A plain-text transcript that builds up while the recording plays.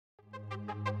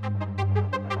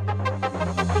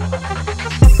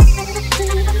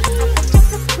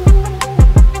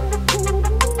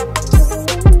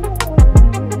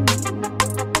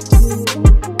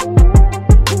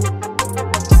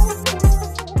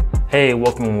Hey,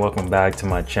 welcome back to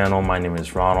my channel. My name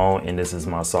is Ronald and this is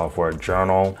my software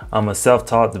journal. I'm a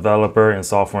self-taught developer and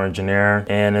software engineer,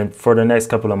 and for the next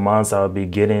couple of months I'll be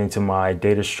getting into my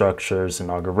data structures and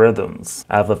algorithms.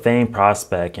 I have a FAANG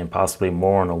prospect and possibly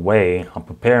more on the way I'm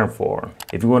preparing for.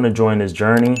 If you want to join this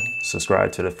journey,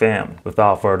 subscribe to the fam.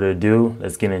 Without further ado,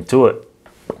 let's get into it.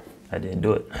 I didn't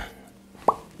do it.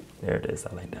 There it is,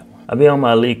 I like that one. I've been on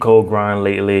my Leetcode grind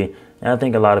lately, and I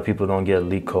think a lot of people don't get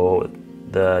Leetcode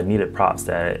the needed props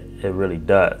that it really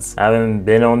does. I haven't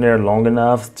been on there long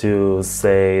enough to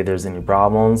say there's any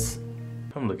problems.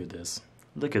 Come look at this.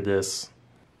 Look at this.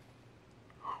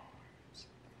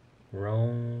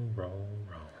 Roam.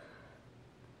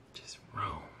 Just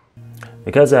roam.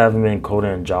 Because I haven't been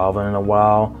coding in Java in a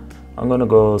while, I'm gonna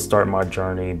go start my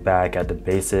journey back at the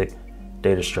basic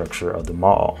data structure of them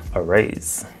all,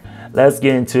 arrays. Let's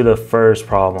get into the first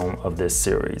problem of this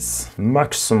series.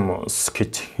 Maximus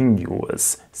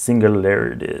continuous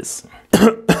singularities.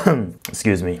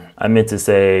 Excuse me. I meant to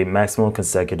say maximum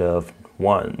consecutive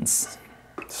ones.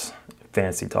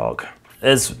 Fancy talk.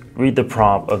 Let's read the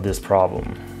prompt of this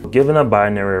problem. Given a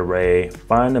binary array,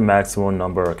 find the maximum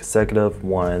number of consecutive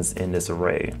ones in this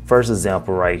array. First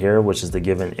example right here, which is the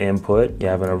given input. You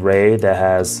have an array that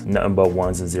has nothing but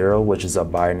ones and zero, which is a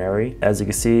binary. As you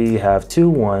can see, you have two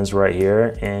ones right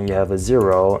here, and you have a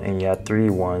zero, and you have three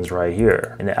ones right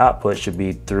here. And the output should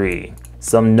be 3.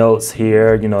 Some notes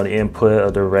here, the input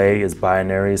of the array is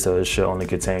binary, so it should only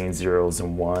contain zeros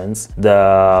and ones.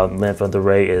 The length of the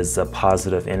array is a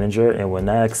positive integer and will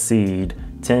not exceed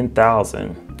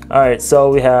 10,000. All right, so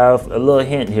we have a little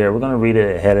hint here. We're gonna read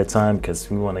it ahead of time because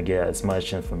we wanna get as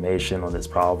much information on this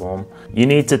problem. You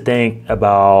need to think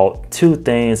about two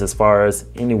things as far as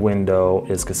any window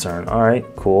is concerned. All right,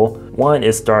 cool. One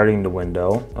is starting the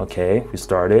window. Okay, we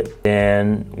started.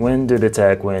 Then when to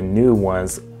detect when new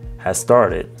ones has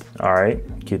started. All right,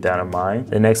 keep that in mind.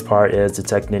 The next part is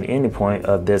detecting the endpoint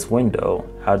of this window.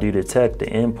 How do you detect the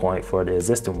endpoint for the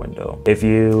existing window? If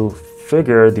you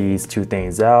figure these two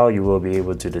things out, you will be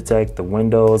able to detect the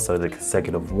windows or the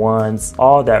consecutive ones.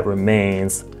 All that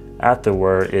remains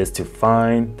afterward is to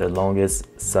find the longest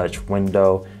such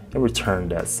window and return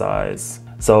that size.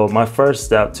 So my first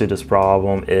step to this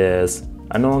problem is,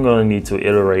 I know I'm gonna need to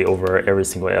iterate over every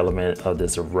single element of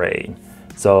this array.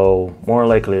 So more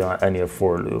likely I need a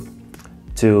for loop.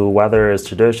 To whether it's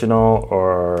traditional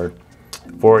or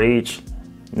for each,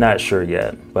 not sure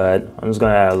yet, but I'm just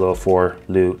gonna add a little for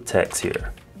loop text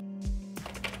here.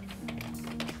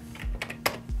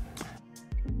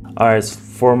 All right, so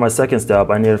for my second step,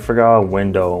 I need to figure out a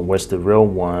window in which the real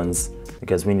ones,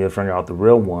 because we need to figure out the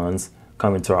real ones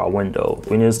come into our window.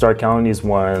 We need to start counting these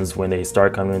ones when they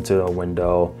start coming into a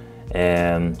window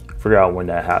and figure out when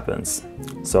that happens.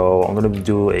 So I'm going to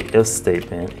do a if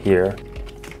statement here.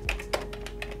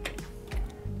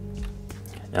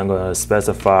 I'm going to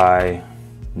specify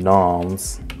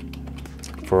noms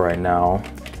for right now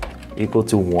equal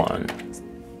to 1.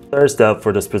 Third step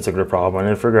for this particular problem, I'm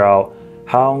going to figure out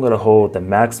how I'm going to hold the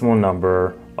maximum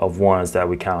number of ones that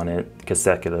we counted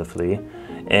consecutively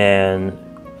and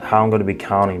how I'm going to be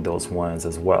counting those ones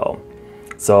as well.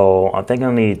 So I think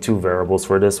I need two variables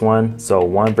for this one. So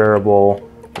one variable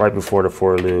right before the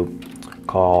for loop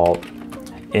called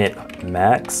int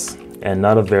max, and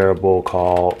another variable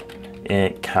called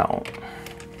int count.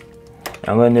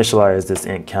 I'm going to initialize this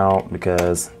int count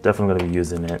because definitely going to be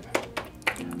using it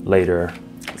later.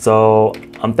 So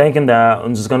I'm thinking that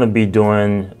I'm just going to be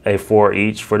doing a for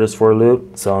each for this for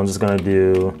loop. So I'm just going to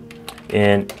do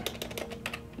int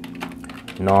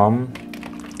num,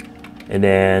 and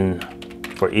then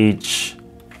for each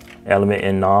element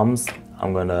in noms,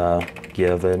 I'm gonna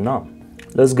give a num.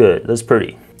 That's good, that's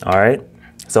pretty. All right,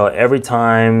 so every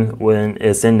time when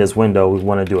it's in this window, we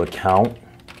wanna do a count.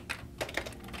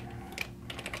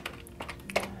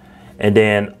 And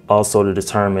then also to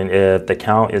determine if the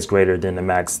count is greater than the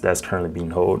max that's currently being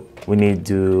held. We need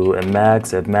to do a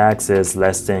max. If max is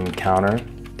less than counter,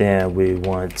 then we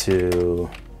want to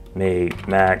make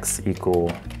max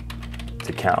equal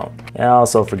to count. And I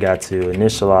also forgot to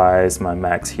initialize my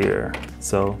max here.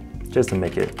 So just to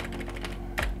make it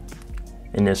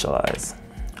initialize.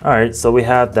 All right, so we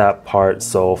have that part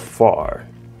so far.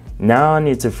 Now I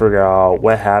need to figure out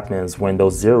what happens when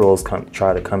those zeros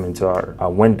try to come into our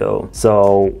window.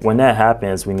 So when that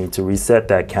happens, we need to reset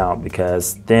that count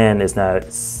because then it's not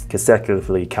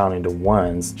consecutively counting the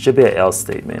ones. Should be an else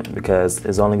statement because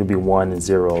there's only gonna be 1 and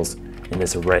zeros in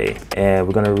this array. And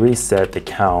we're gonna reset the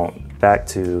count back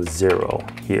to 0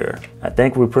 here. I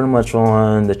think we're pretty much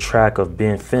on the track of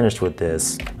being finished with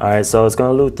this. All right, so it's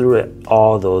gonna loop through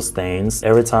all those things.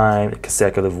 Every time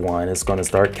consecutive 1, it's gonna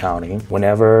start counting.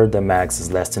 Whenever the max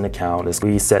is less than the count, it's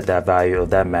reset that value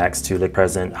of that max to the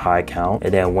present high count.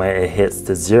 And then when it hits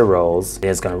the zeros,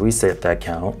 then it's gonna reset that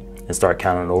count and start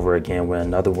counting over again when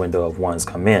another window of 1s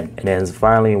come in. And then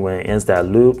finally, when it ends that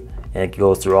loop, and it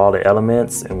goes through all the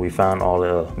elements and we found all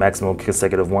the maximum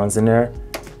consecutive 1s in there,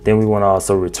 then we want to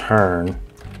also return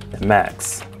the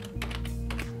max.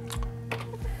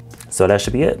 So that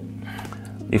should be it.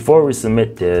 Before we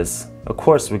submit this, of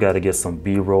course we got to get some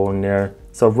B-roll in there.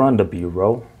 So run the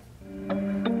B-roll.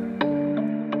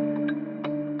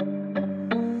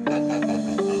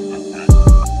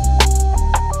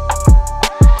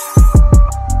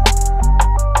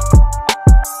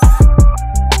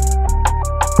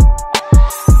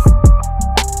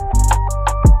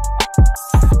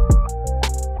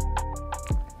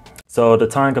 So the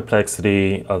time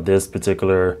complexity of this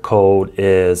particular code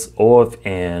is O of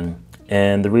n,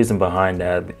 and the reason behind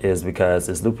that is because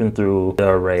it's looping through the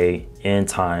array n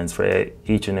times for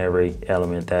each and every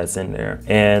element that's in there.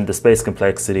 And the space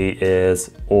complexity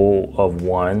is O of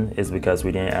 1 is because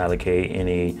we didn't allocate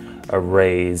any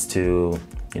arrays to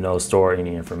store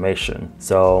any information.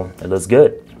 So it looks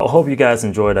good. I hope you guys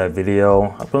enjoyed that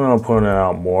video. I plan on putting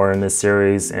out more in this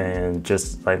series, and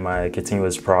just like my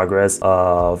continuous progress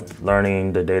of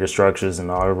learning the data structures and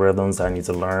algorithms I need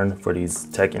to learn for these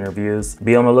tech interviews.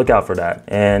 Be on the lookout for that.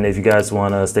 And if you guys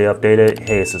want to stay updated,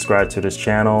 hey, subscribe to this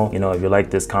channel. If you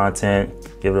like this content,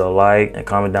 give it a like and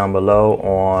comment down below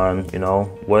on,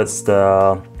 what's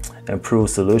the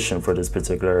improved solution for this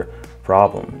particular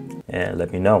problem, and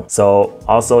let me know. So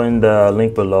also in the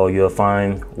link below, you'll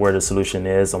find where the solution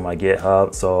is on my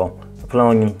GitHub. So I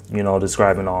plan on,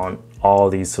 describing on all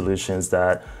these solutions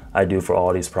that I do for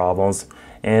all these problems.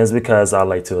 And it's because I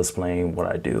like to explain what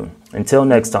I do. Until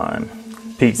next time,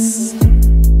 peace.